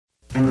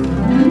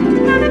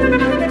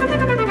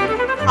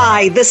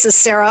Hi, this is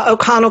Sarah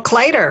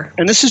O'Connell-Clater.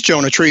 And this is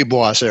Jonah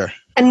Treeboisser.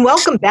 And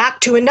welcome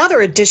back to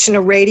another edition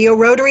of Radio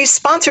Rotary,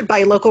 sponsored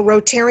by local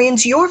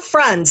Rotarians, your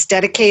friends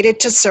dedicated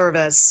to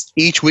service.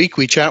 Each week,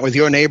 we chat with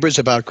your neighbors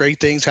about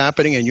great things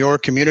happening in your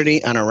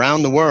community and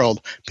around the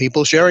world,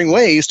 people sharing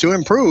ways to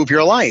improve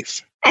your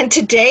life. And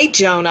today,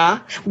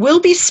 Jonah, we'll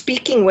be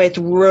speaking with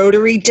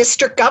Rotary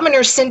District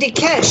Governor Cindy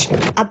Kish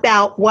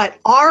about what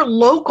our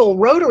local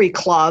Rotary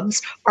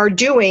clubs are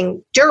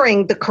doing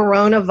during the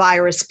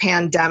coronavirus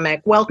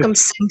pandemic. Welcome,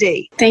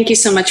 Cindy. Thank you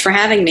so much for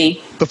having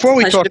me. Before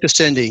we talk to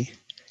Cindy,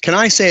 can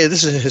I say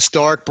this is a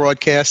historic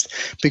broadcast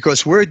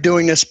because we're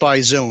doing this by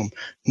Zoom.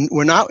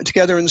 We're not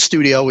together in the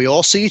studio. We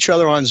all see each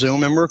other on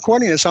Zoom, and we're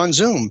recording this on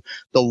Zoom.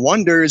 The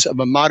wonders of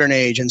a modern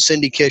age. And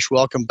Cindy Kish,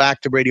 welcome back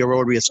to Radio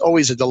Rotary. It's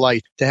always a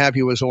delight to have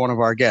you as one of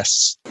our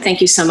guests.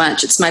 Thank you so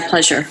much. It's my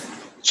pleasure.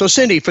 So,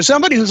 Cindy, for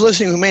somebody who's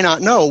listening who may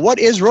not know, what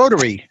is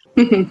Rotary?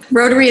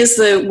 Rotary is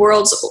the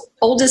world's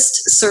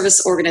oldest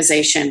service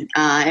organization,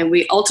 and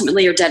we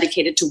ultimately are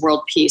dedicated to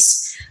world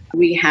peace.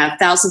 We have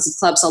thousands of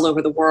clubs all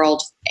over the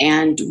world,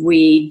 and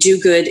we do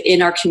good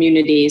in our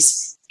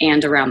communities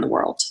and around the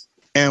world.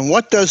 And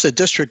what does a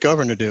district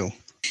governor do?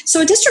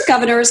 So a district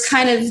governor is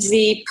kind of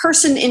the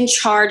person in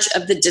charge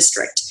of the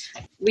district.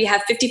 We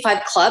have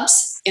 55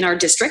 clubs in our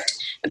district,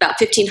 about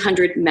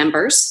 1,500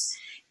 members.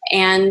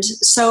 And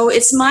so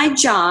it's my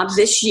job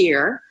this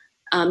year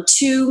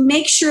to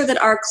make sure that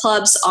our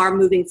clubs are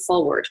moving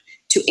forward,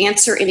 to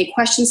answer any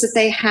questions that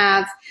they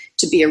have,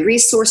 to be a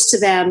resource to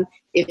them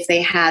if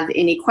they have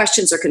any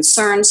questions or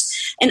concerns,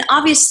 and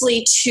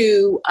obviously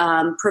to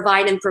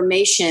provide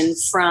information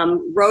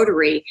from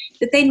Rotary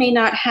that they may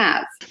not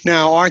have.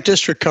 Now, our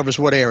district covers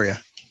what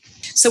area?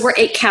 So we're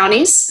 8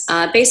 counties,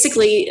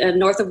 basically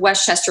north of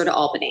Westchester to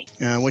Albany.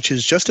 Which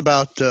is just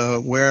about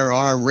where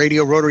our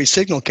Radio Rotary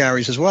signal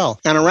carries as well.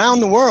 And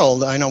around the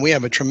world, I know we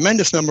have a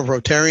tremendous number of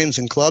Rotarians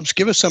and clubs.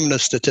 Give us some of the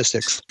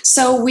statistics.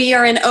 So we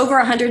are in over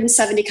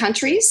 170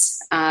 countries,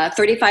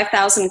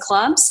 35,000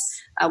 clubs.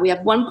 We have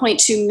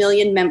 1.2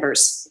 million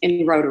members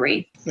in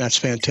Rotary. That's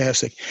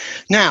fantastic.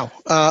 Now,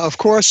 of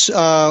course,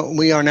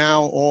 we are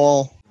now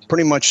all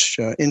pretty much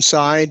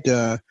inside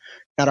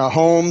at our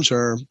homes,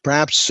 or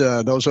perhaps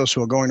those of us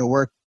who are going to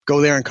work go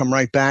there and come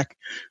right back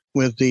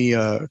with the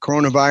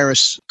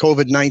coronavirus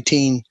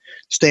COVID-19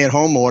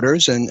 stay-at-home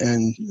orders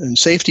and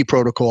safety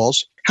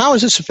protocols. How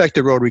has this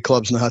affected Rotary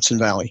clubs in the Hudson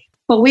Valley?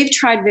 Well, we've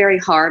tried very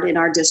hard in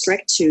our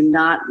district to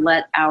not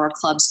let our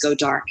clubs go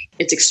dark.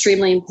 It's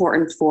extremely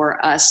important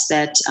for us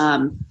that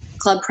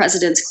club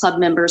presidents, club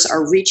members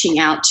are reaching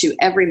out to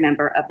every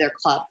member of their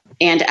club.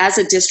 And as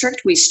a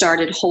district, we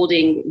started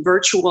holding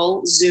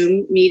virtual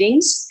Zoom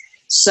meetings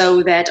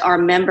so that our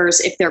members,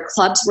 if their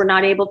clubs were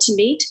not able to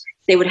meet,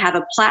 they would have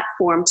a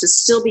platform to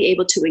still be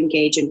able to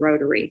engage in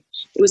Rotary.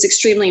 It was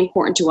extremely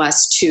important to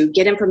us to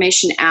get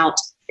information out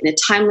in a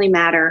timely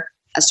manner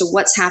as to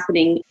what's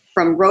happening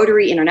from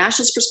Rotary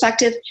International's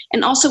perspective,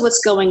 and also what's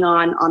going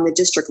on the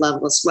district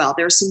level as well.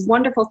 There are some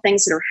wonderful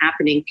things that are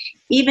happening,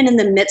 even in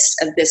the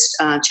midst of this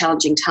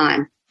challenging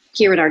time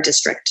here in our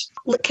district.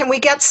 Can we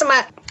get some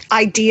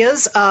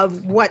ideas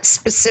of what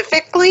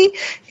specifically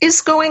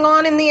is going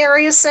on in the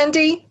area,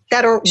 Cindy,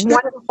 that are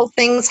wonderful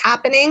things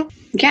happening?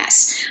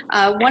 Yes.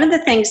 One of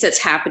the things that's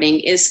happening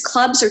is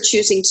clubs are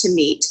choosing to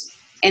meet,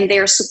 and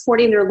they're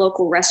supporting their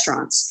local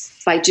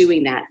restaurants by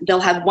doing that.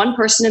 They'll have one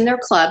person in their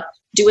club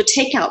do a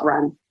takeout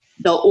run.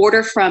 They'll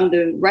order from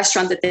the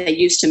restaurant that they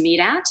used to meet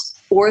at,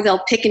 or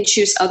they'll pick and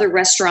choose other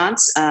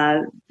restaurants,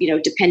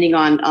 depending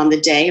on the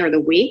day or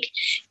the week,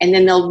 and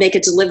then they'll make a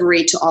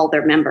delivery to all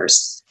their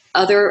members.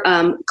 Other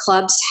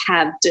clubs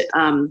have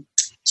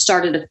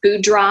started a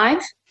food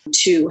drive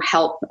to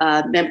help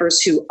members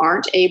who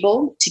aren't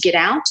able to get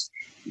out.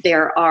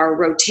 There are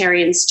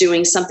Rotarians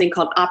doing something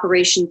called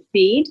Operation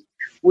Feed,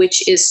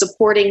 which is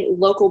supporting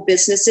local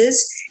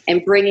businesses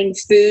and bringing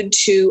food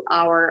to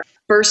our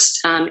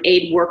first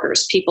aid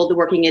workers, people that are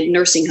working in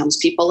nursing homes,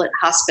 people at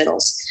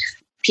hospitals,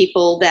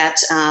 people that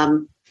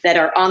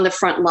are on the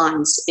front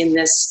lines in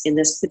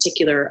this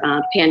particular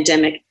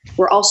pandemic.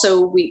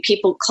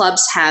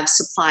 Clubs have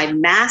supplied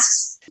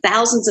masks,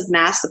 thousands of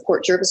masks. The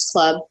Port Jervis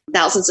Club,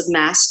 thousands of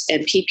masks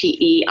and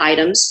PPE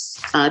items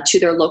to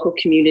their local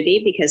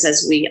community, because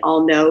as we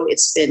all know,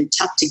 it's been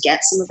tough to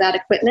get some of that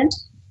equipment.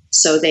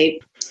 So they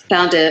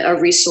found a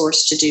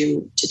resource to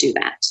do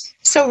that.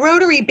 So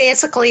Rotary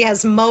basically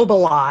has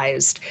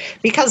mobilized,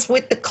 because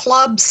with the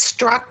club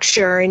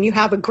structure, and you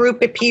have a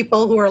group of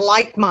people who are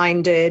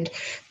like-minded,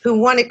 who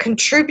want to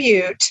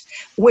contribute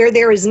where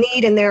there is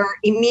need in their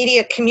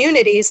immediate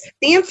communities,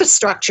 the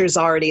infrastructure is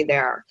already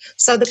there.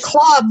 So the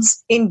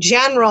clubs in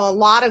general, a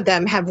lot of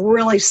them have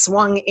really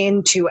swung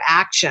into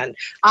action.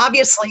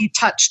 Obviously, you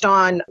touched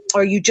on,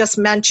 or you just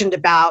mentioned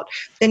about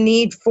the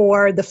need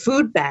for the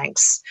food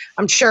banks.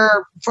 I'm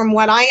sure, from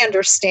what I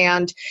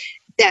understand,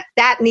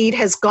 that need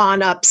has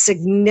gone up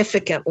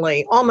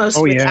significantly, almost.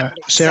 Oh yeah,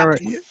 Sarah,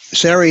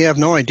 you have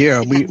no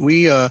idea.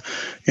 We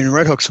in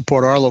Red Hook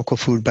support our local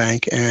food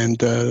bank, and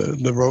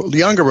the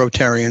younger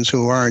Rotarians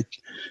who aren't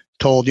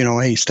told,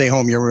 hey, stay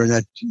home. You're in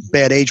that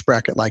bad age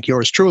bracket like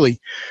yours truly,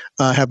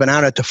 have been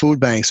out at the food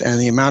banks, and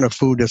the amount of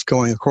food that's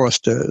going across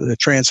the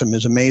transom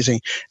is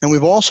amazing. And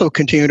we've also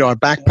continued our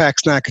backpack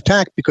snack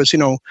attack because,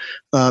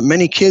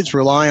 many kids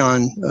rely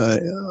on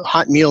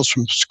hot meals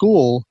from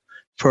school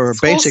for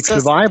basic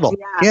survival.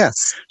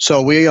 Yes. Yeah.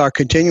 So we are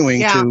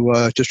continuing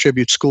to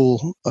distribute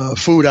school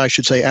food, I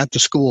should say, at the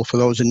school for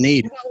those in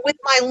need. Well, with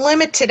my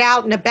limited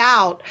out and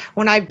about,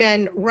 when I've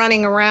been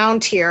running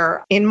around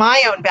here in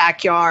my own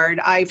backyard,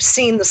 I've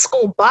seen the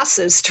school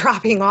buses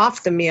dropping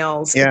off the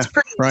meals. Yeah, it's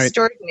pretty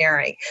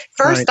extraordinary.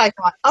 First, I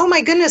thought, oh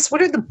my goodness,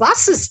 what are the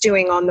buses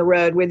doing on the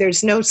road where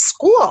there's no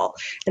school?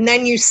 And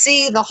then you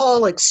see the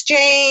whole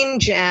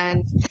exchange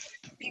and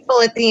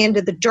people at the end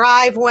of the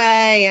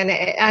driveway. And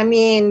I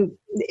mean,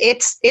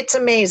 it's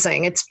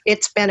amazing.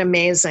 It's been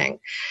amazing.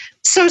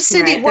 So,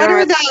 Cindy, what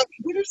are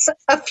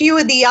a few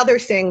of the other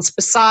things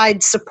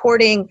besides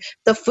supporting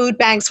the food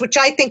banks, which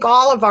I think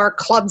all of our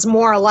clubs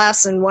more or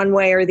less in one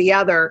way or the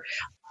other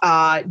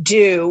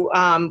do?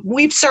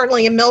 We've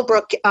certainly in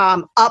Millbrook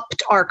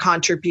upped our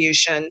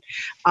contribution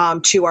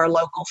to our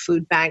local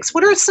food banks.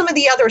 What are some of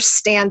the other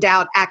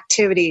standout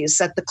activities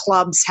that the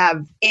clubs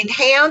have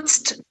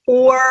enhanced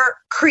or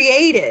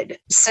created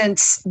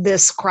since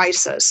this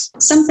crisis?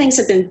 Some things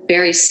have been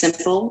very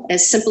simple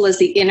as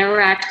the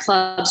Interact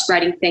clubs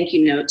writing thank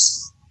you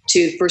notes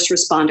to first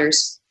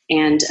responders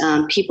and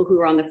people who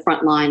are on the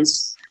front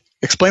lines.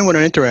 Explain what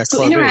an Interact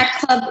club is.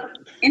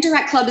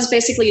 Interact Club is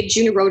basically a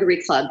junior Rotary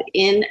club.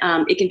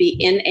 It can be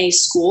in a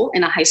school,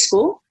 in a high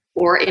school,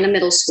 or in a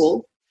middle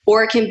school,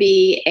 or it can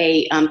be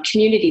a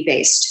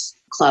community-based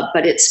club,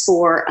 but it's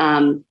for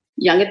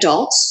young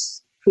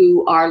adults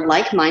who are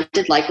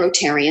like-minded, like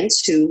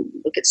Rotarians, who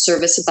look at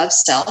service above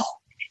self,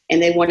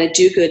 and they want to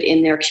do good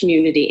in their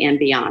community and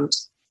beyond.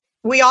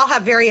 We all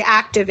have very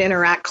active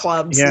Interact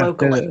clubs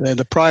locally.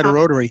 The pride of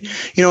Rotary.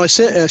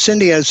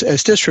 Cindy,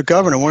 as district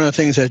governor, one of the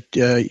things that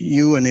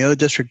you and the other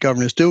district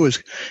governors do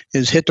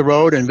is hit the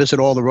road and visit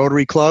all the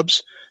Rotary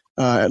clubs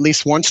at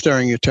least once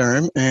during your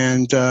term,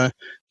 and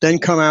then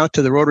come out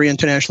to the Rotary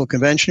International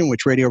Convention,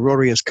 which Radio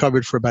Rotary has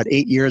covered for about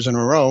 8 years in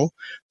a row.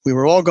 We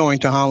were all going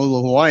to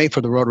Honolulu, Hawaii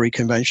for the Rotary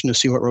Convention to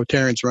see what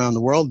Rotarians around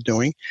the world are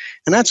doing,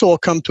 and that's all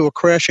come to a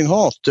crashing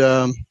halt.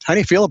 How do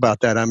you feel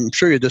about that? I'm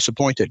sure you're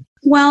disappointed.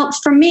 Well,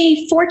 for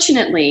me,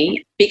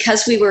 fortunately,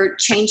 because we were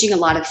changing a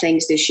lot of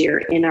things this year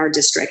in our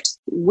district,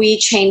 we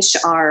changed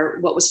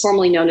what was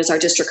formerly known as our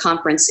district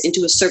conference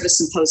into a service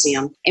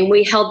symposium, and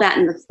we held that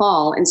in the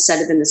fall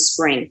instead of in the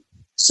spring.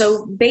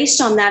 So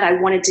based on that, I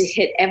wanted to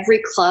hit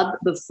every club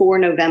before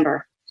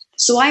November.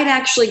 So I had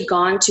actually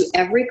gone to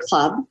every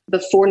club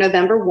before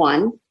November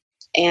 1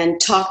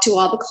 and talked to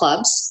all the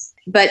clubs.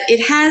 But it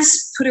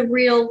has put a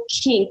real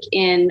kink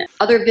in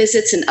other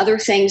visits and other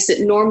things that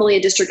normally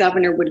a district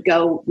governor would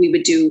go. We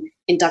would do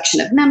induction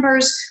of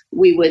members.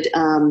 We would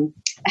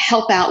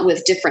help out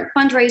with different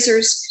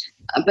fundraisers.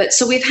 But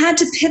so we've had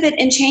to pivot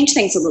and change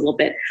things a little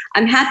bit.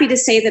 I'm happy to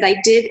say that I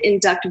did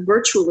induct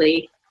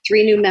virtually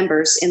 3 new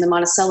members in the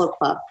Monticello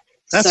Club.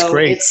 That's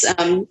great. It's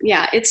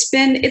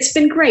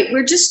been great.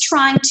 We're just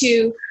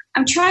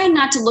I'm trying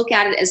not to look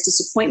at it as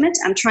disappointment.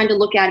 I'm trying to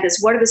look at it as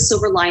what are the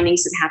silver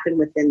linings that happen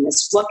within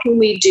this? What can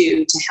we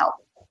do to help?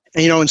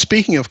 And,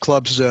 speaking of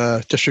clubs,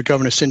 District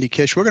Governor Cindy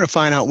Kish, we're going to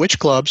find out which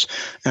clubs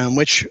and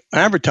which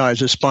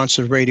advertisers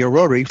sponsor Radio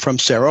Rotary from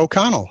Sarah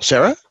O'Connell.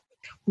 Sarah?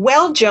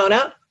 Well,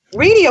 Jonah,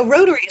 Radio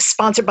Rotary is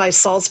sponsored by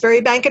Salisbury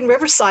Bank and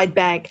Riverside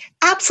Bank,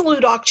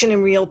 Absolute Auction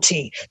and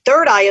Realty,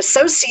 Third Eye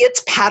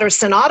Associates,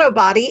 Patterson Auto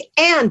Body,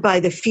 and by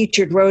the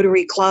featured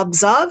Rotary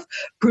clubs of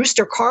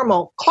Brewster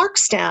Carmel,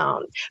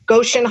 Clarkstown,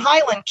 Goshen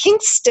Highland,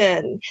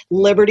 Kingston,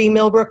 Liberty,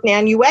 Millbrook,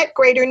 Nanuet,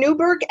 Greater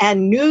Newburgh,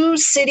 and New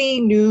City,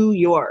 New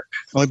York.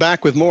 We'll be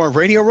back with more of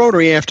Radio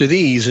Rotary after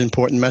these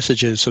important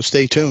messages, so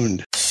stay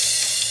tuned.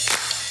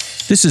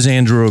 This is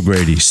Andrew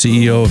O'Grady,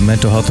 CEO of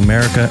Mental Health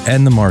America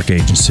and the Mark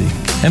Agency.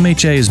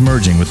 MHA is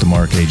merging with the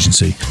Mark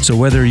Agency, so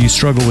whether you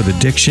struggle with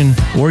addiction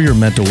or your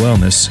mental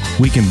wellness,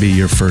 we can be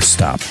your first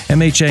stop.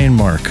 MHA and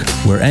Mark,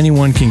 where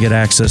anyone can get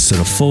access to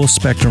the full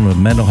spectrum of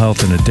mental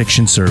health and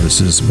addiction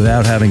services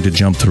without having to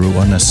jump through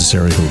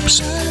unnecessary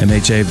hoops.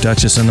 MHA of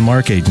Dutchess and the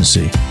Mark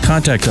Agency.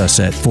 Contact us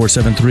at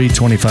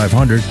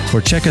 473-2500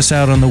 or check us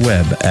out on the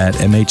web at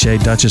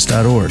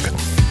mhadutchess.org.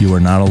 You are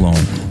not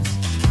alone.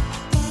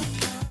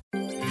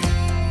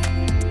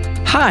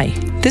 Hi,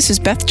 this is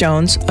Beth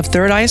Jones of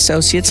Third Eye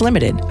Associates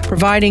Limited,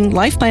 providing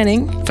life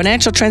planning,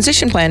 financial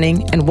transition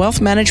planning, and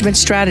wealth management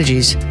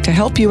strategies to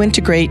help you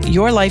integrate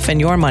your life and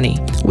your money.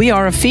 We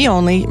are a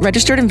fee-only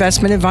registered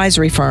investment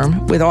advisory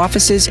firm with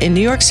offices in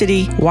New York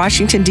City,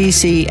 Washington,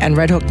 D.C., and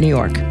Red Hook, New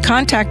York.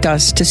 Contact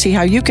us to see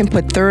how you can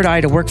put Third Eye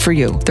to work for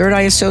you.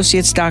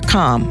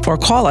 ThirdEyeAssociates.com or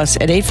call us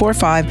at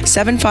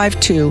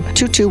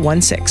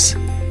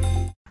 845-752-2216.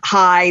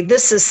 Hi,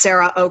 this is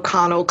Sarah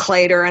O'Connell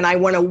Clater, and I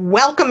want to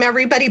welcome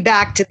everybody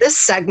back to this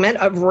segment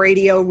of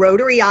Radio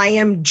Rotary. I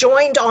am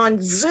joined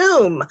on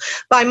Zoom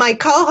by my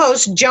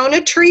co-host,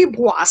 Jonah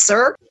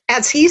Triebwasser.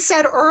 As he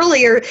said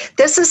earlier,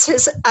 this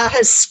is a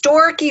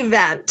historic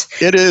event.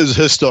 It is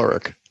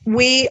historic.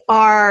 we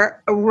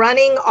are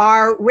running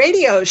our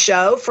radio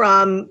show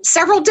from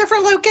several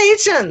different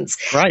locations.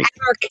 Right.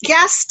 And our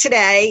guest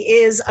today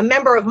is a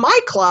member of my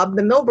club,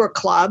 the Millbrook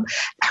Club,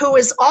 who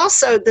is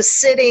also the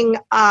sitting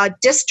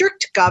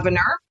district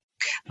governor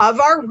of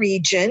our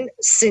region,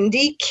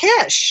 Cindy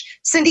Kish.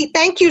 Cindy,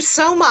 thank you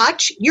so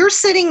much. You're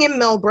sitting in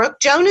Millbrook.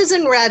 Joan is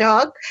in Red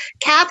Hook.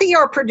 Kathy,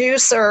 our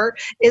producer,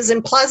 is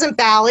in Pleasant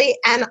Valley,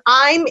 and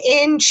I'm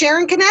in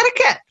Sharon,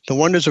 Connecticut. The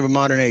wonders of a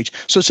modern age.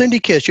 So Cindy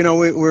Kish,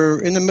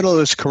 we're in the middle of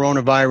this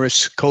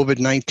coronavirus,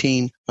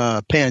 COVID-19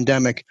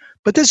 pandemic,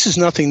 but this is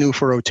nothing new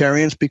for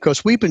Rotarians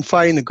because we've been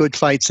fighting the good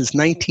fight since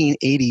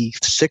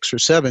 1986 or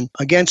 7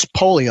 against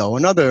polio,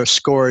 another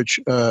scourge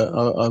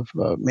of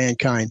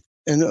mankind.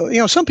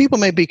 And, some people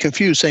may be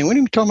confused saying, when are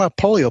you talking about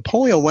polio?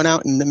 Polio went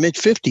out in the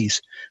mid-50s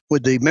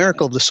with the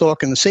miracle of the Salk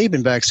and the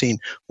Sabin vaccine.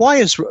 Why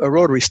is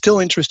Rotary still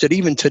interested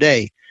even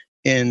today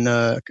in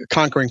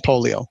conquering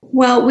polio?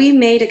 Well, we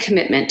made a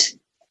commitment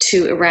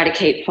to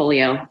eradicate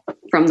polio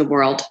from the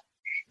world.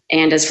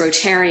 And as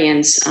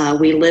Rotarians,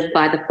 we live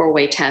by the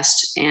 4-way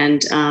test,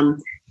 and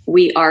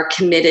we are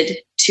committed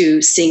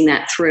to seeing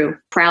that through.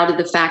 Proud of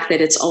the fact that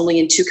it's only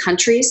in 2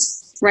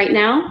 countries right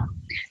now,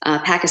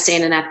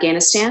 Pakistan and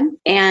Afghanistan,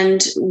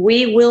 and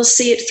we will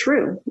see it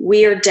through.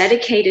 We are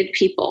dedicated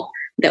people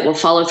that will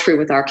follow through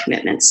with our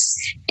commitments,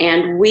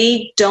 and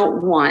we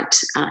don't want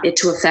it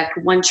to affect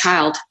one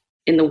child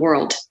in the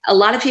world. A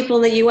lot of people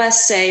in the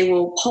U.S. say,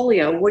 well,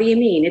 polio, what do you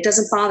mean? It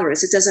doesn't bother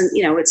us. It doesn't,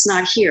 it's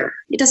not here.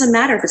 It doesn't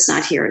matter if it's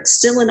not here. It's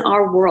still in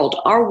our world.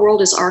 Our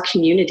world is our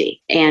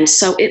community. And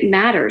so it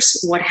matters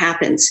what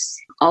happens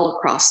all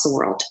across the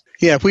world.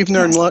 Yeah, if we've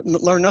learned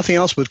nothing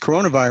else with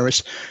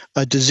coronavirus,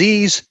 a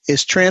disease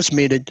is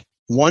transmitted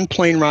one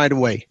plane ride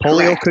away.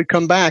 Polio Correct. could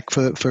come back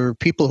for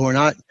people who are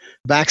not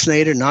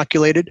vaccinated,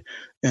 inoculated.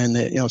 And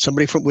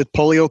somebody with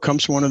polio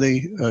comes from one of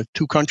the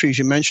 2 countries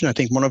you mentioned. I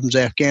think one of them is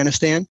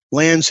Afghanistan,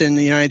 lands in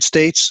the United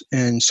States,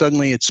 and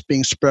suddenly it's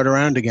being spread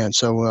around again.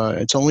 So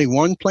it's only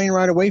one plane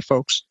ride away,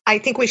 folks. I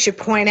think we should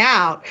point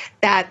out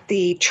that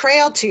the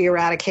trail to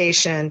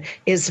eradication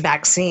is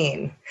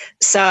vaccine.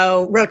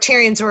 So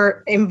Rotarians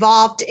were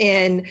involved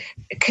in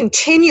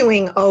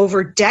continuing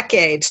over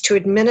decades to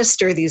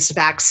administer these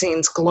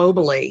vaccines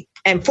globally.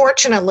 And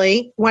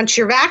fortunately, once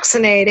you're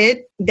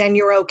vaccinated, then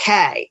you're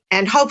okay.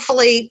 And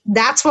hopefully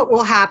that's what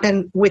will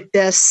happen with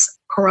this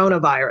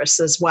coronavirus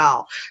as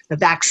well. The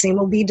vaccine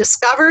will be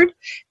discovered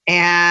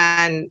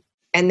and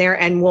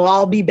we'll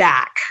all be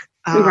back.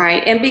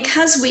 Right. And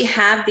because we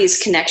have these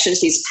connections,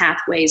 these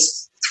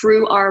pathways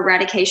through our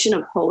eradication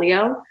of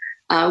polio,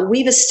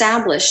 we've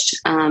established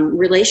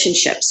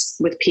relationships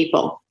with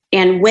people.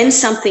 And when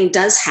something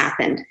does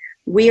happen,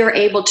 we are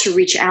able to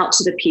reach out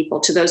to the people,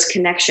 to those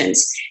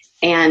connections,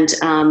 and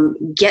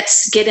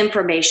get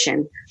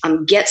information,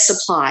 get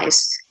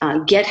supplies,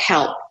 get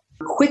help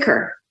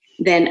quicker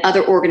than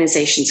other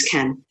organizations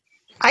can.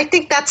 I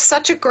think that's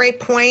such a great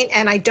point,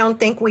 and I don't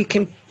think we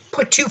can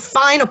put too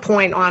fine a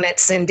point on it,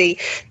 Cindy,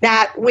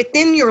 that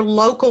within your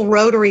local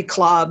Rotary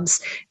clubs,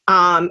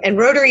 and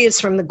Rotary is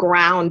from the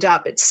ground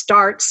up. It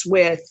starts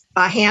with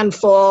a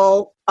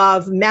handful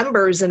of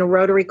members in a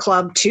Rotary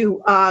club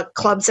to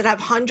clubs that have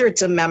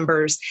hundreds of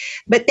members,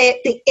 but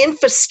the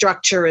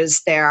infrastructure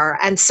is there.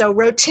 And so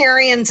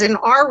Rotarians in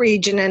our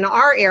region, in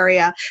our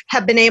area,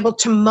 have been able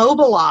to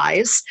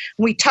mobilize.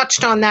 We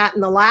touched on that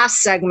in the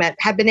last segment,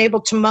 have been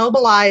able to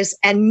mobilize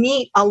and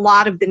meet a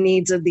lot of the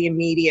needs of the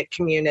immediate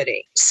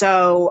community.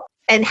 So,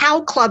 and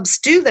how clubs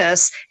do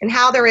this and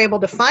how they're able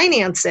to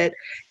finance it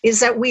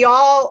is that we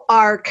all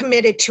are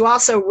committed to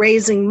also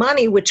raising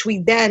money, which we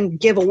then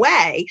give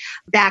away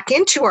back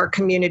into our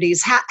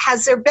communities.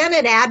 Has there been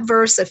an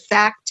adverse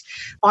effect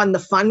on the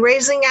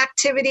fundraising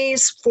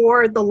activities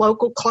for the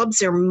local clubs?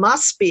 There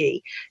must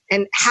be.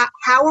 And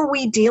how are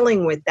we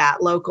dealing with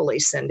that locally,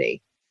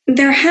 Cindy?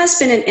 There has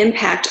been an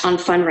impact on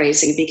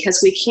fundraising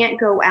because we can't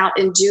go out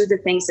and do the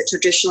things that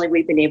traditionally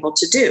we've been able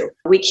to do.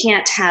 We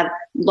can't have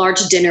large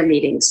dinner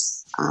meetings.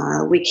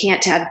 We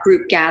can't have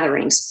group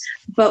gatherings.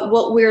 But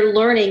what we're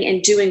learning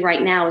and doing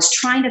right now is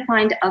trying to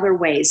find other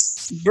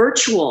ways,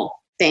 virtual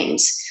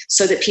things,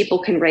 so that people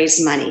can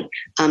raise money,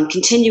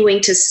 continuing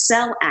to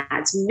sell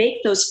ads,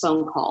 make those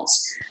phone calls.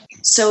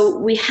 So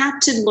we have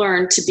to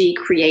learn to be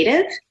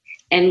creative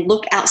and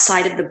look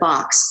outside of the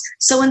box.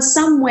 So in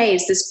some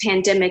ways, this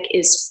pandemic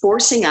is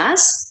forcing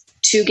us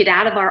to get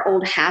out of our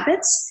old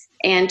habits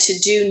and to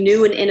do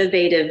new and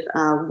innovative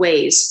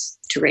ways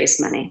to raise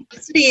money.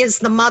 Diversity is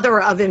the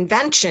mother of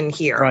invention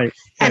here. Right.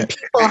 And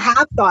people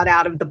have thought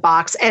out of the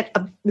box. And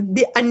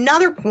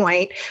another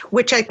point,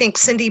 which I think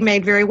Cindy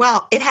made very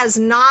well, it has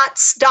not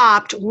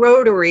stopped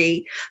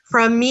Rotary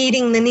from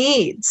meeting the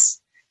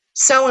needs.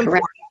 So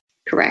important.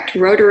 Correct.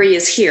 Rotary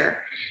is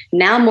here.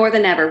 Now more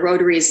than ever,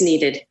 Rotary is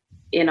needed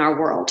in our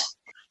world.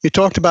 You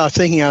talked about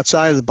thinking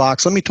outside of the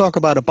box. Let me talk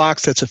about a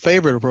box that's a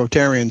favorite of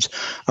Rotarians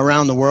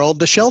around the world,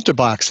 the Shelter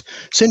Box.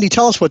 Cindy,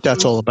 tell us what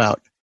that's all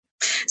about.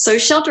 So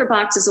Shelter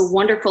Box is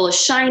a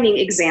shining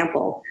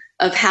example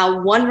of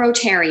how one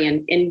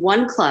Rotarian in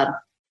one club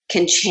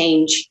can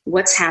change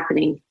what's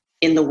happening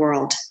in the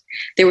world.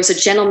 There was a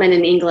gentleman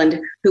in England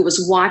who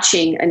was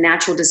watching a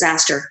natural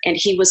disaster, and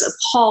he was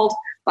appalled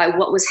by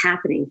what was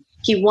happening.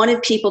 He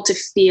wanted people to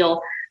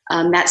feel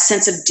that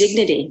sense of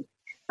dignity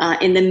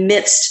in the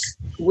midst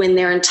when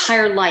their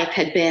entire life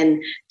had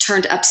been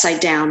turned upside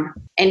down.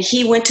 And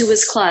he went to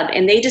his club,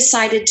 and they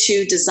decided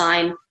to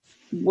design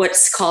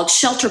what's called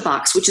Shelter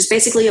Box, which is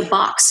basically a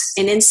box.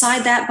 And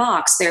inside that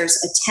box, there's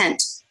a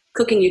tent,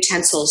 cooking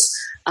utensils,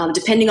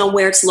 depending on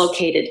where it's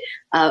located,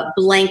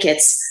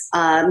 blankets,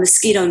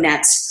 mosquito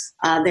nets,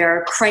 there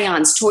are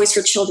crayons, toys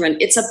for children.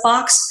 It's a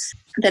box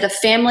that a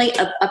family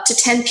of up to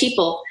 10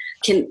 people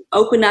can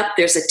open up.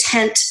 There's a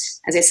tent,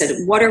 as I said,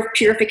 water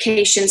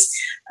purifications.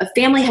 A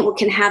family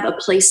can have a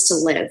place to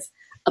live,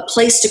 a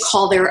place to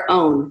call their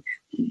own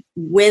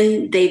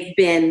when they've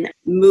been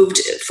moved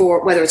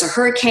for, whether it's a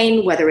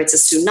hurricane, whether it's a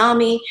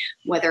tsunami,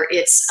 whether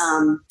it's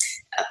a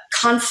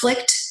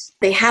conflict.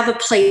 They have a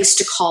place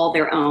to call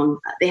their own.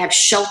 They have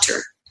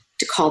shelter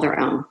to call their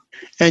own.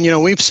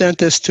 And, we've sent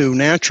this to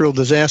natural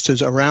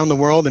disasters around the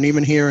world, and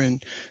even here in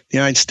the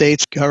United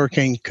States,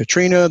 Hurricane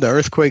Katrina, the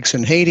earthquakes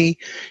in Haiti.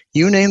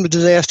 You name the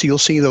disaster, you'll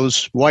see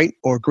those white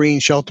or green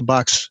shelter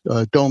box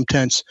dome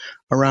tents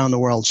around the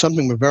world,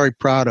 something we're very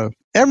proud of.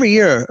 Every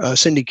year,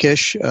 Cindy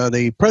Kish,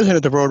 the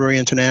president of Rotary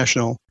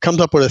International, comes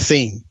up with a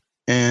theme.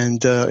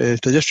 And the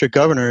district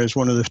governor is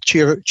one of the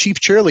chief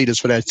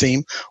cheerleaders for that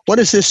theme. What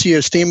is this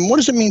year's theme? What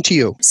does it mean to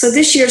you? So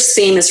this year's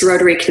theme is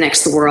Rotary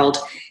Connects the World.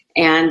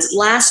 And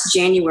last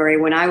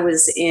January, when I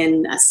was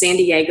in San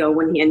Diego,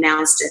 when he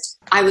announced it,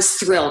 I was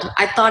thrilled.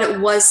 I thought it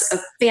was a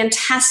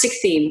fantastic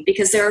theme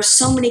because there are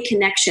so many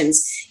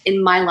connections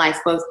in my life,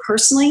 both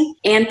personally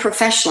and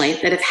professionally,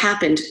 that have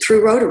happened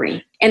through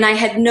Rotary. And I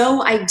had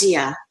no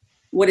idea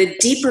what a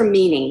deeper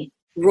meaning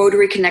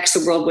Rotary Connects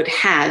the World would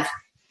have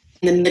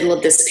in the middle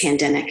of this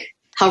pandemic.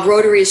 How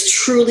Rotary has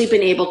truly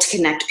been able to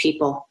connect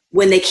people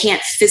when they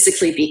can't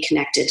physically be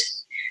connected,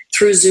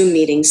 through Zoom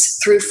meetings,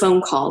 through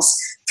phone calls,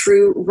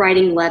 through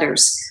writing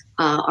letters.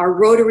 Our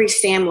Rotary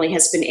family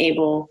has been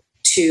able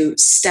to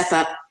step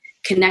up,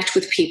 connect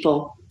with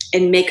people,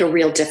 and make a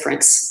real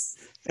difference.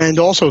 And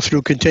also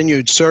through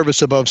continued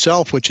service above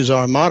self, which is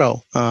our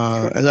motto.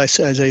 As I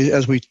said,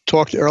 as we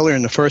talked earlier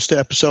in the first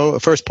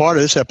part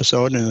of this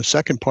episode, and in the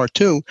second part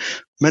too,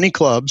 many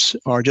clubs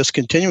are just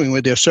continuing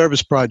with their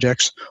service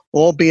projects,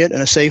 albeit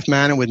in a safe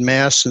manner with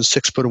masks and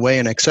 6 foot away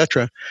and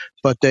etc.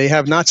 But they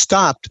have not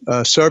stopped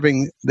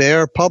serving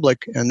their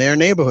public and their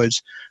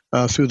neighborhoods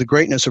through the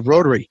greatness of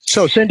Rotary.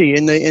 So, Cindy,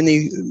 in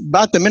the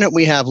about the minute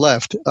we have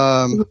left,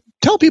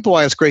 tell people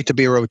why it's great to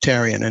be a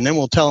Rotarian, and then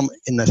we'll tell them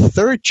in the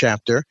third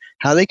chapter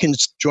how they can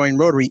join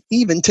Rotary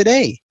even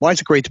today. Why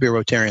is it great to be a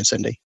Rotarian,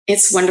 Cindy?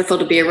 It's wonderful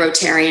to be a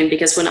Rotarian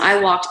because when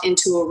I walked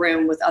into a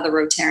room with other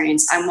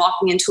Rotarians, I'm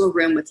walking into a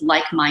room with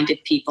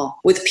like-minded people,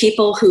 with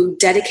people who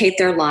dedicate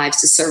their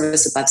lives to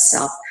service above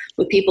self,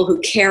 with people who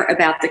care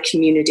about the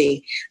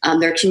community,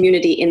 their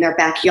community in their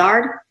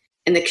backyard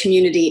and the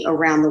community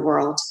around the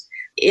world.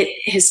 It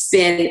has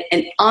been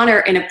an honor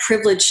and a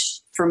privilege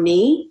for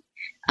me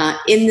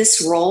in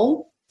this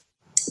role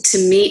to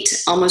meet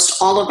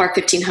almost all of our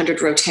 1,500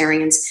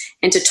 Rotarians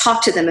and to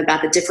talk to them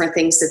about the different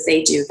things that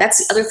they do. That's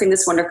the other thing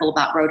that's wonderful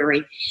about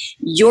Rotary.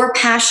 Your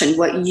passion,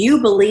 what you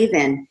believe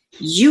in,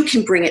 you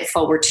can bring it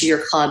forward to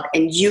your club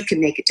and you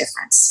can make a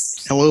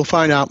difference. And we'll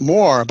find out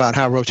more about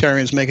how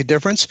Rotarians make a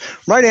difference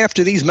right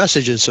after these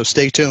messages, so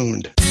stay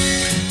tuned.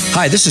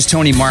 Hi, this is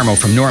Tony Marmo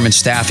from Norman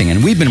Staffing,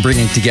 and we've been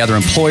bringing together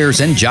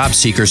employers and job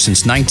seekers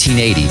since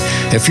 1980.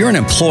 If you're an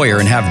employer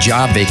and have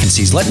job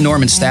vacancies, let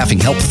Norman Staffing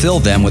help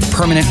fill them with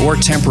permanent or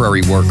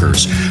temporary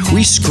workers.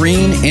 We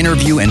screen,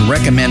 interview, and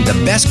recommend the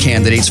best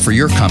candidates for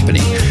your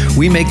company.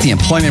 We make the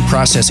employment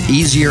process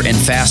easier and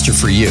faster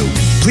for you.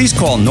 Please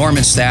call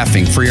Norman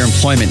Staffing for your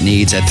employment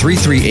needs at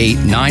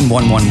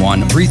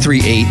 338-9111,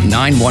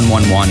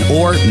 338-9111,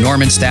 or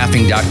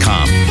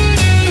normanstaffing.com.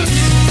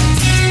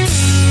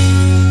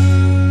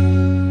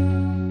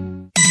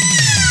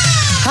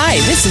 Hi,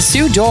 this is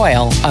Sue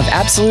Doyle of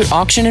Absolute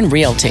Auction and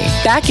Realty.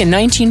 Back in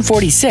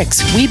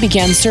 1946, we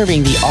began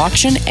serving the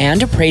auction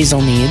and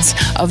appraisal needs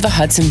of the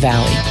Hudson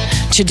Valley.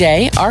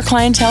 Today, our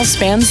clientele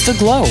spans the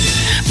globe,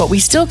 but we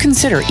still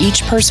consider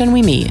each person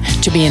we meet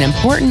to be an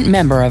important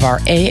member of our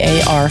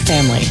AAR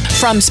family.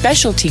 From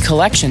specialty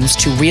collections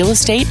to real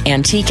estate,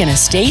 antique and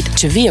estate,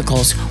 to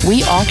vehicles,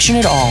 we auction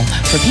it all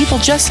for people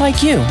just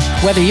like you.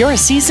 Whether you're a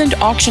seasoned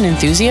auction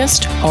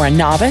enthusiast or a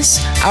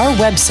novice, our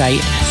website,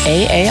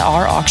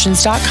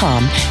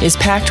 AARauctions.com, is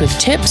packed with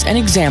tips and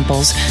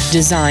examples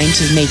designed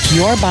to make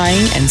your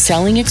buying and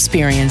selling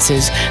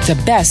experiences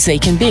the best they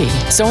can be.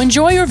 So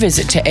enjoy your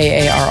visit to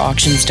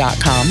AARauctions.com,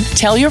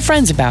 tell your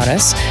friends about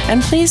us,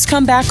 and please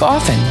come back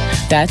often.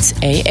 That's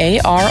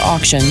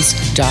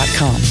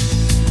AARauctions.com.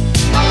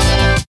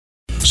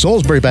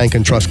 Salisbury Bank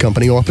and Trust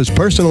Company offers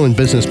personal and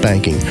business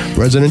banking,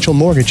 residential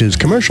mortgages,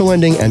 commercial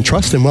lending, and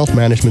trust and wealth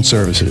management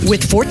services.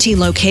 With 14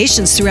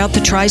 locations throughout the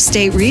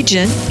tri-state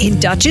region, in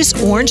Dutchess,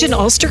 Orange, and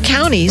Ulster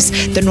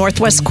counties, the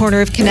northwest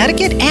corner of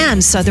Connecticut,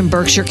 and southern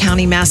Berkshire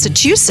County,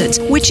 Massachusetts,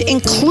 which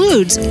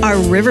includes our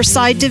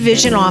Riverside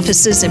Division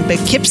offices in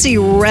Poughkeepsie,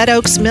 Red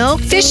Oaks Mill,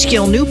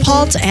 Fishkill, New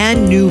Paltz,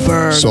 and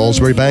Newburgh.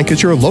 Salisbury Bank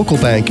is your local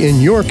bank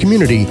in your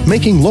community,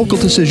 making local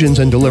decisions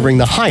and delivering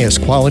the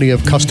highest quality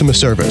of customer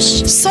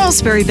service.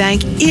 Salisbury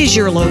Bank is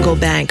your local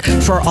bank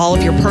for all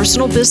of your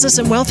personal, business,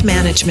 and wealth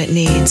management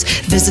needs.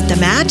 Visit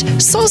them at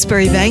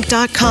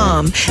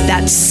salisburybank.com.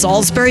 That's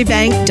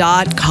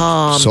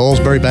salisburybank.com.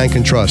 Salisbury Bank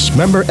and Trust,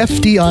 member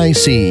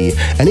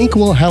FDIC, an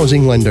equal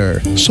housing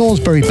lender.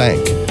 Salisbury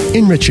Bank,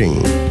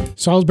 enriching.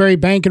 Salisbury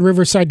Bank and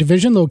Riverside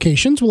Division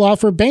locations will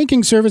offer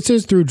banking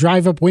services through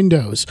drive-up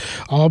windows.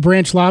 All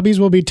branch lobbies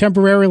will be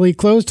temporarily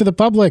closed to the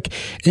public.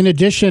 In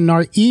addition,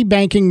 our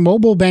e-banking,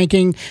 mobile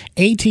banking,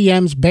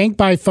 ATMs, bank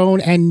by phone,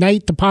 and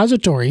night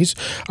depositories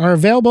are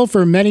available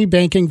for many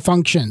banking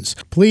functions.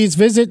 Please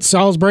visit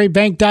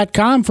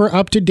salisburybank.com for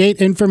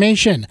up-to-date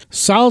information.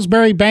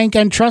 Salisbury Bank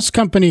and Trust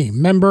Company,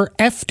 member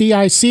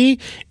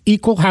FDIC,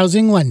 equal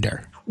housing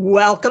lender.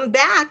 Welcome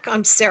back.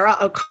 I'm Sarah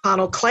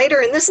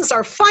O'Connell-Clater, and this is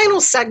our final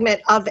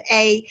segment of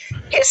a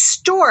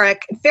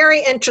historic,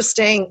 very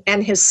interesting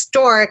and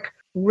historic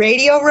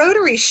Radio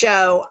Rotary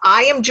show.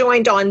 I am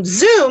joined on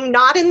Zoom,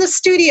 not in the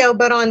studio,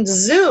 but on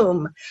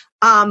Zoom,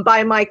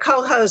 by my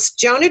co-host,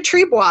 Jonah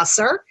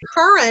Triebwasser,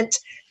 current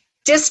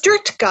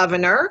District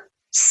Governor,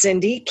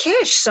 Cindy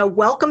Kish. So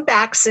welcome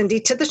back,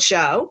 Cindy, to the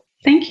show.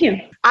 Thank you.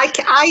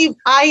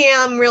 I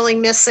am really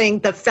missing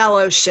the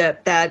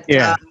fellowship that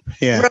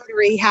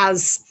Rotary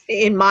has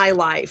in my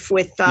life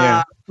with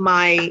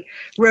my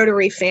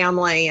Rotary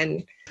family,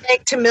 and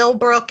take to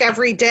Millbrook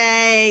every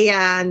day,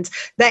 and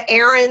the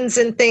errands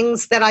and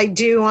things that I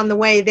do on the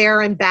way there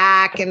and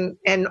back,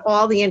 and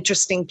all the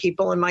interesting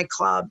people in my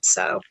club.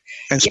 So,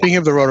 and speaking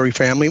of the Rotary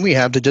family, we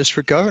have the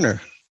District Governor.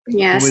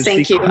 Yes, who is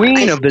thank the you.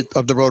 Queen of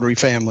the Rotary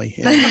family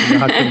in the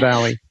Hudson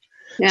Valley.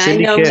 Yeah,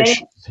 Cindy I know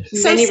Kish.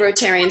 many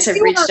Rotarians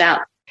have reached out.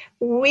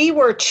 We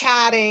were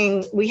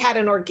chatting, we had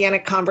an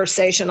organic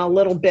conversation a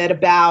little bit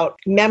about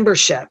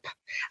membership.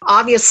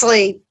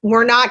 Obviously,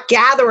 we're not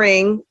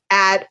gathering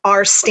at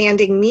our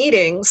standing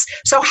meetings.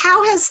 So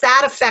how has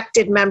that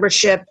affected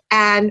membership,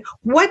 and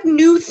what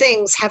new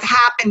things have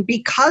happened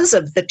because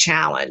of the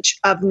challenge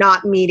of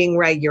not meeting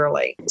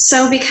regularly?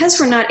 So because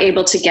we're not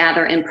able to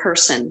gather in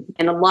person,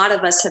 and a lot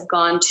of us have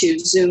gone to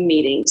Zoom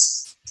meetings,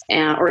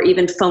 or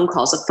even phone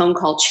calls, a phone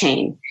call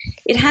chain,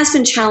 it has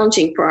been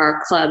challenging for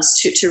our clubs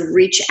to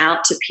reach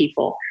out to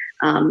people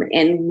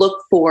and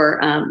look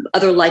for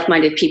other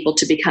like-minded people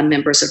to become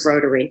members of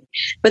Rotary.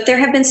 But there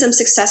have been some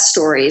success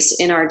stories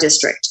in our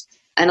district,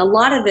 and a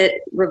lot of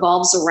it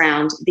revolves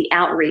around the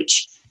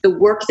outreach, the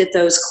work that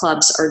those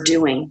clubs are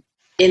doing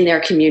in their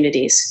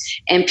communities.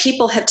 And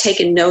people have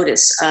taken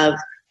notice of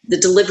the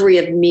delivery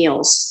of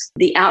meals,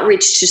 the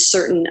outreach to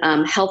certain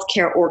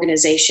healthcare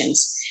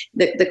organizations,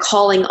 the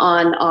calling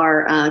on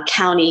our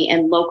county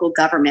and local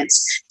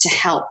governments to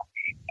help.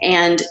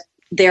 And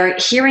they're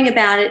hearing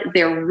about it,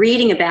 they're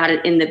reading about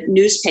it in the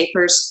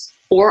newspapers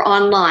or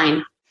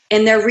online,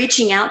 and they're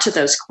reaching out to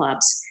those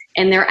clubs,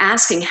 and they're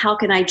asking, how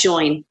can I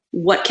join?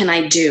 What can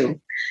I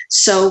do?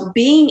 So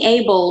being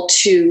able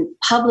to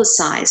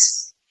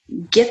publicize,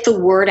 get the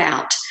word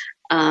out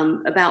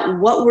about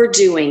what we're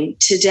doing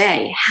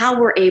today, how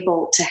we're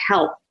able to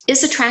help,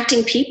 is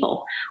attracting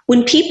people.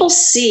 When people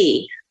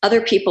see other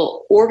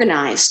people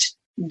organized,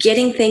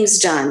 getting things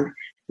done,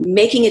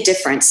 making a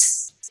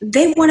difference,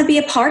 they want to be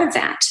a part of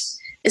that.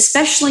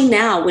 Especially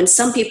now when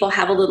some people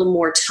have a little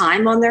more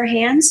time on their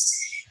hands,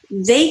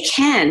 they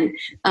can,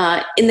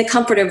 in the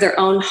comfort of their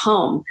own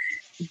home,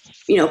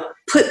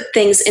 put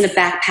things in a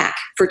backpack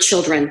for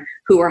children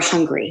who are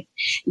hungry.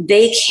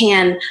 They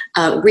can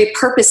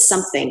repurpose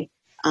something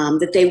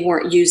that they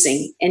weren't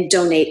using and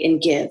donate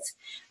and give.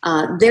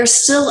 They're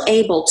still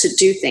able to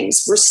do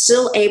things. We're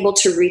still able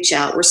to reach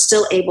out. We're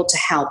still able to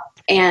help.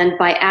 And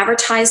by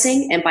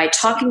advertising and by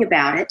talking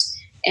about it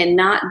and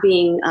not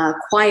being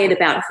quiet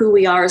about who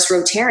we are as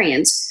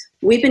Rotarians,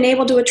 we've been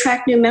able to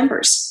attract new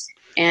members.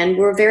 And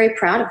we're very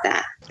proud of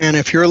that. And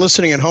if you're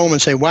listening at home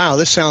and say, wow,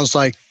 this sounds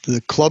like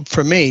the club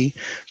for me,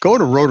 go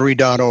to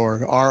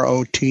Rotary.org,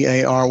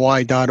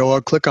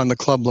 Rotary.org, click on the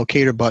club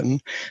locator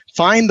button,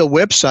 find the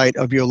website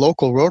of your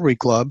local Rotary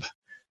club,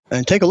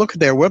 and take a look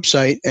at their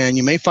website, and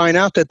you may find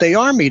out that they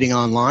are meeting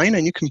online,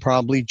 and you can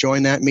probably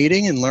join that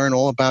meeting and learn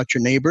all about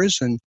your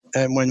neighbors. And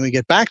when we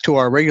get back to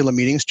our regular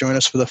meetings, join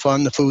us for the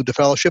fun, the food, the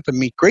fellowship, and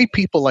meet great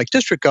people like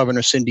District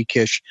Governor Cindy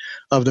Kish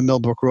of the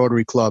Millbrook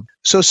Rotary Club.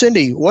 So,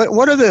 Cindy,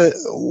 what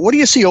do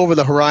you see over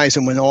the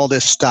horizon when all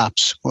this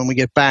stops? When we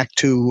get back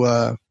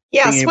to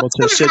being able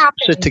to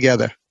sit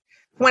together?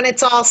 When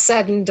it's all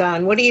said and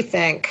done, what do you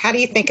think? How do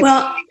you think it's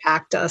going to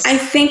impact us? I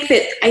think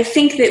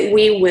that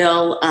we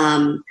will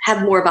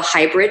have more of a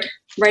hybrid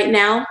right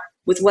now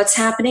with what's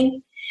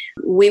happening.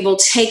 We will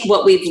take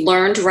what we've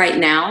learned right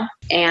now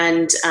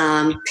and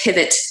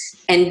pivot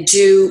and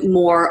do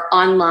more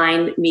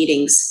online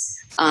meetings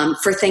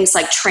for things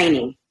like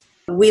training.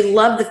 We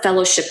love the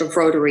fellowship of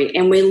Rotary,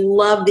 and we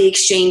love the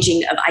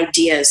exchanging of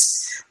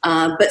ideas.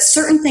 But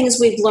certain things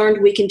we've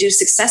learned we can do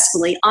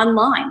successfully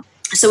online.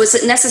 So is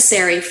it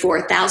necessary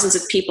for thousands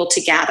of people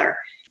to gather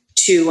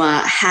to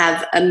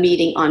have a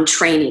meeting on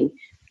training?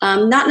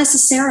 Not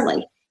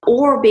necessarily.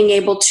 Or being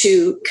able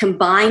to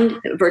combine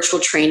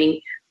virtual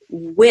training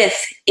with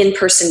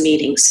in-person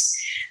meetings.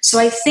 So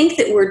I think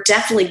that we're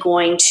definitely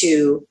going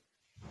to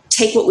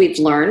take what we've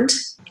learned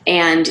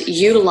and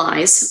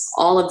utilize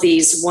all of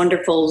these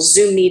wonderful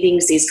Zoom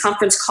meetings, these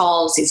conference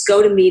calls, these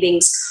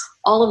GoToMeetings,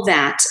 all of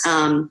that,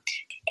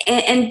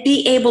 and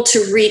be able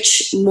to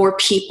reach more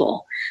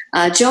people.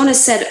 Jonah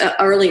said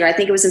earlier, I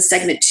think it was in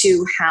segment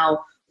 2,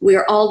 how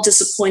we're all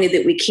disappointed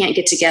that we can't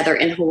get together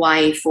in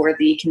Hawaii for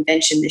the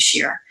convention this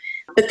year.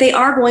 But they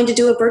are going to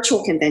do a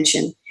virtual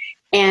convention.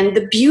 And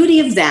the beauty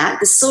of that,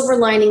 the silver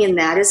lining in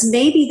that, is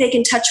maybe they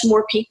can touch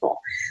more people.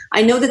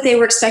 I know that they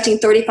were expecting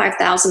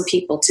 35,000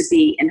 people to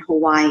be in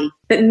Hawaii,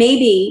 but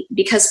maybe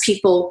because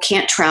people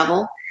can't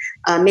travel,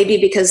 maybe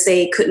because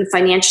they couldn't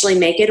financially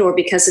make it or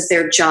because of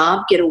their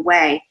job get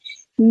away,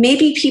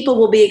 maybe people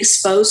will be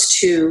exposed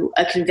to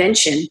a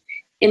convention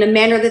in a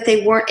manner that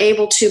they weren't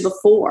able to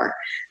before.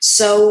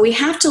 So we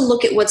have to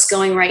look at what's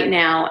going right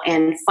now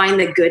and find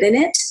the good in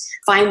it,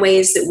 find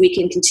ways that we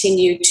can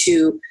continue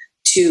to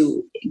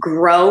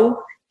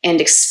grow and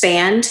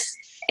expand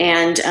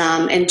and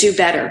do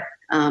better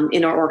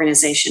in our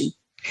organization.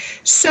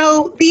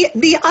 So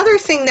the other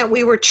thing that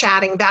we were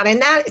chatting about,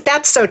 and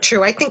that's so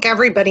true. I think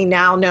everybody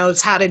now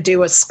knows how to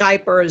do a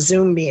Skype or a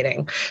Zoom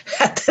meeting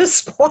at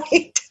this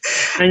point.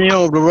 And,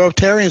 the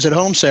Rotarians at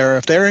home, Sarah,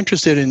 if they're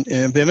interested in,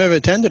 if they've ever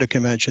attended a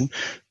convention,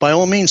 by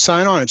all means,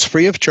 sign on. It's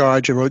free of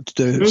charge.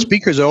 The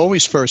speakers are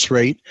always first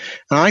rate.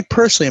 And I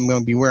personally am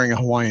going to be wearing a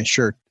Hawaiian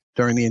shirt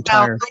during the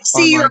entire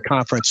online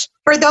conference.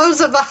 For those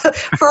of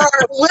for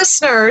our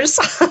listeners,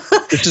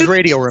 this is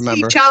radio.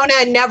 Remember, Jonah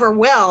and never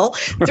will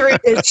through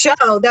the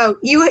show. Though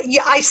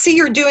I see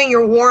you're doing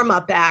your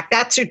warm-up act.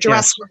 That's your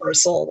dress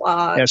rehearsal.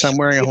 Yes, I'm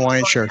wearing a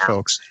Hawaiian shirt,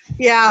 folks.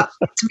 Yeah,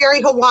 it's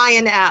very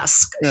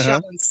Hawaiian-esque,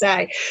 shall we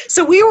say?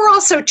 So we were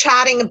also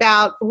chatting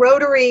about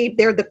Rotary.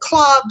 They're the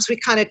clubs. We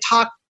kind of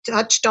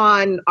touched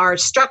on our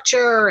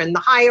structure and the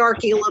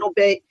hierarchy a little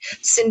bit.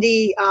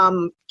 Cindy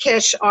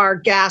Kish, our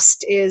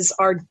guest, is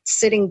our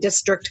sitting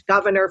district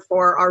governor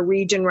for our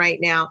region right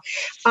now.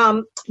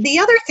 The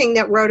other thing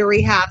that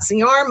Rotary has,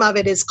 the arm of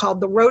it, is called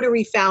the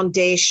Rotary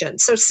Foundation.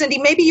 So Cindy,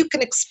 maybe you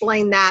can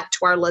explain that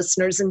to our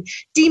listeners and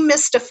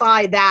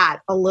demystify that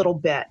a little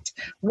bit,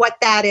 what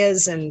that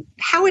is and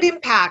how it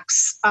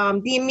impacts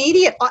the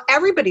immediate,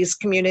 everybody's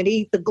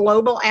community, the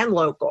global and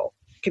local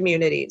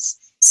communities.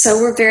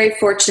 So we're very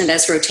fortunate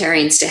as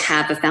Rotarians to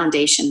have a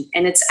foundation,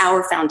 and it's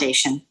our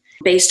foundation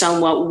based on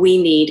what we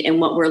need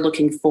and what we're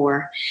looking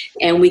for.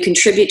 And we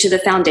contribute to the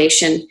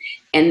foundation,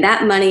 and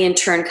that money in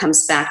turn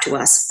comes back to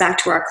us, back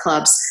to our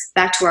clubs,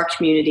 back to our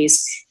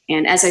communities,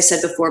 and as I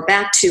said before,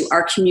 back to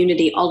our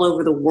community all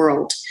over the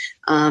world.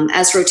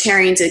 As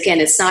Rotarians, again,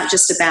 it's not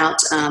just about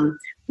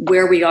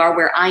where we are,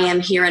 where I am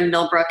here in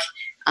Millbrook,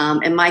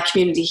 and my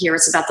community here.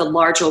 It's about the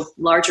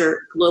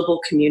larger global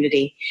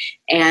community.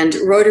 And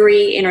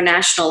Rotary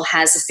International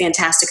has a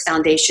fantastic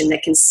foundation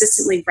that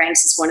consistently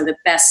ranks as one of the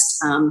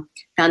best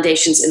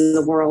foundations in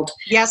the world.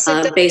 Yes,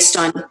 based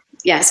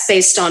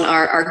on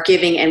our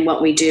giving and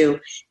what we do.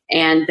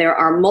 And there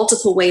are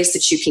multiple ways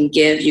that you can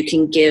give. You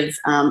can give,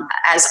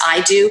 as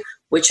I do,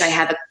 which I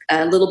have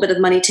a little bit of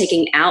money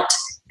taking out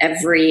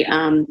every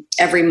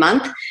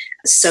month,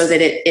 so that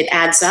it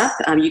adds up.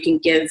 You can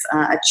give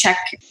a check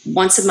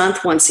once a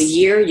month, once a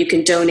year. You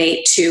can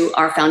donate to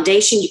our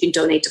foundation. You can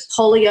donate to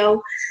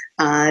polio.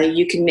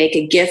 You can make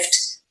a gift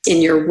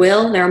in your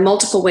will. There are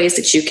multiple ways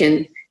that you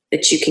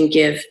can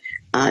give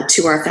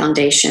to our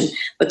foundation.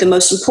 But the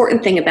most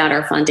important thing about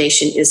our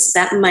foundation is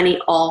that money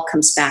all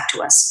comes back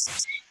to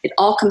us. It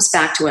all comes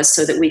back to us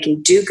so that we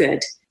can do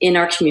good in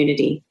our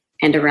community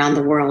and around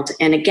the world.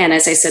 And again,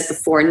 as I said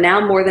before, now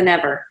more than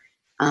ever,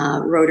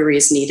 Rotary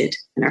is needed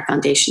and our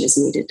foundation is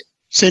needed.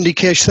 Cindy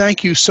Kish,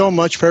 thank you so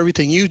much for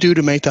everything you do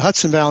to make the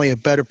Hudson Valley a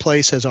better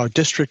place as our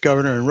district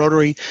governor in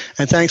Rotary.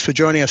 And thanks for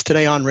joining us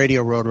today on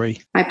Radio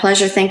Rotary. My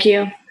pleasure. Thank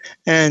you.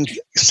 And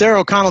Sarah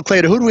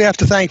O'Connell-Clater, who do we have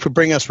to thank for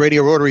bringing us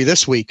Radio Rotary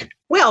this week?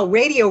 Well,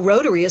 Radio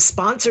Rotary is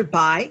sponsored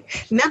by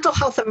Mental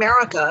Health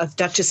America of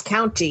Dutchess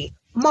County,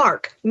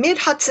 Mark,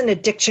 Mid-Hudson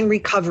Addiction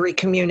Recovery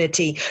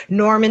Community,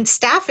 Norman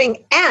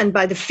Staffing, and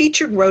by the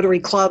featured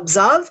Rotary clubs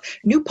of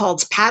New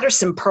Paltz,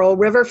 Patterson, Pearl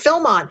River,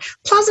 Philmont,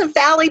 Pleasant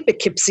Valley,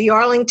 Poughkeepsie,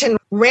 Arlington,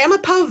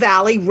 Ramapo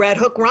Valley, Red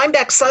Hook,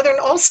 Rhinebeck, Southern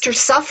Ulster,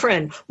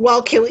 Suffern,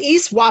 Wallkill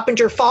East,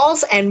 Wappinger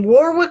Falls, and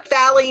Warwick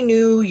Valley,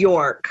 New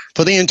York.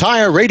 For the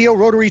entire Radio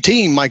Rotary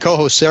team, my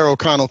co-host Sarah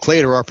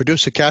O'Connell-Clater, our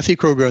producer Kathy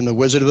Kruger, and the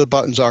Wizard of the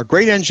Buttons, our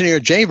great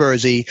engineer Jay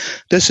Verzi,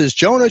 this is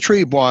Jonah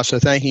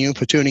Treebwasser thanking you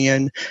for tuning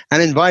in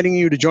and inviting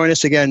you to join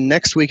us again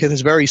next week at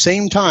this very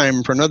same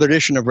time for another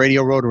edition of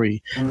Radio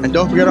Rotary. And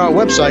don't forget our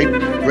website,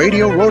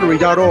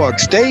 radiorotary.org.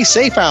 Stay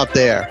safe out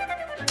there.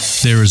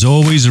 There is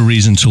always a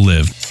reason to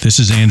live. This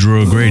is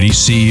Andrew O'Grady,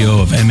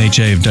 CEO of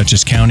MHA of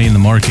Dutchess County and the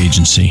Mark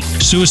Agency.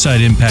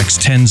 Suicide impacts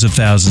tens of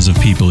thousands of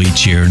people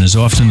each year and is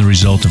often the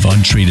result of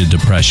untreated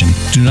depression.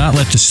 Do not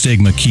let the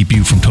stigma keep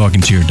you from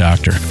talking to your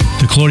doctor.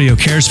 The Claudio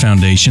Cares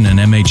Foundation and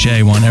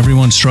MHA want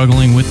everyone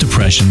struggling with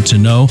depression to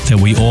know that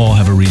we all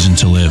have a reason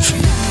to live.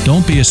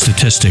 Don't be a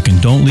statistic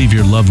and don't leave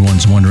your loved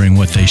ones wondering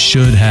what they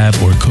should have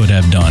or could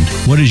have done.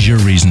 What is your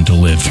reason to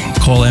live?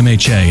 Call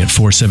MHA at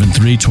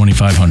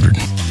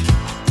 473-2500.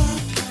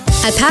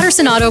 At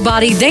Patterson Auto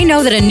Body, they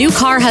know that a new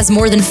car has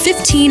more than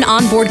 15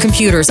 onboard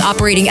computers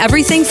operating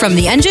everything from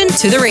the engine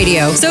to the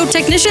radio. So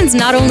technicians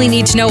not only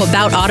need to know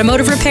about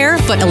automotive repair,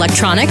 but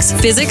electronics,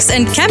 physics,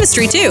 and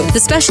chemistry too. The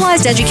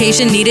specialized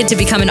education needed to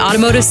become an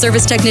automotive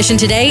service technician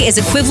today is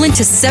equivalent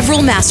to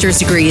several master's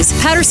degrees.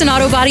 Patterson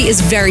Auto Body is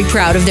very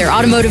proud of their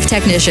automotive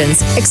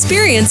technicians.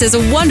 Experience is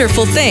a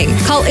wonderful thing.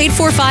 Call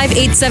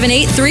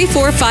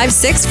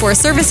 845-878-3456 for a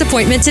service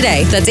appointment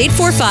today. That's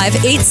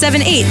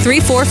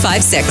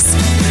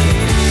 845-878-3456.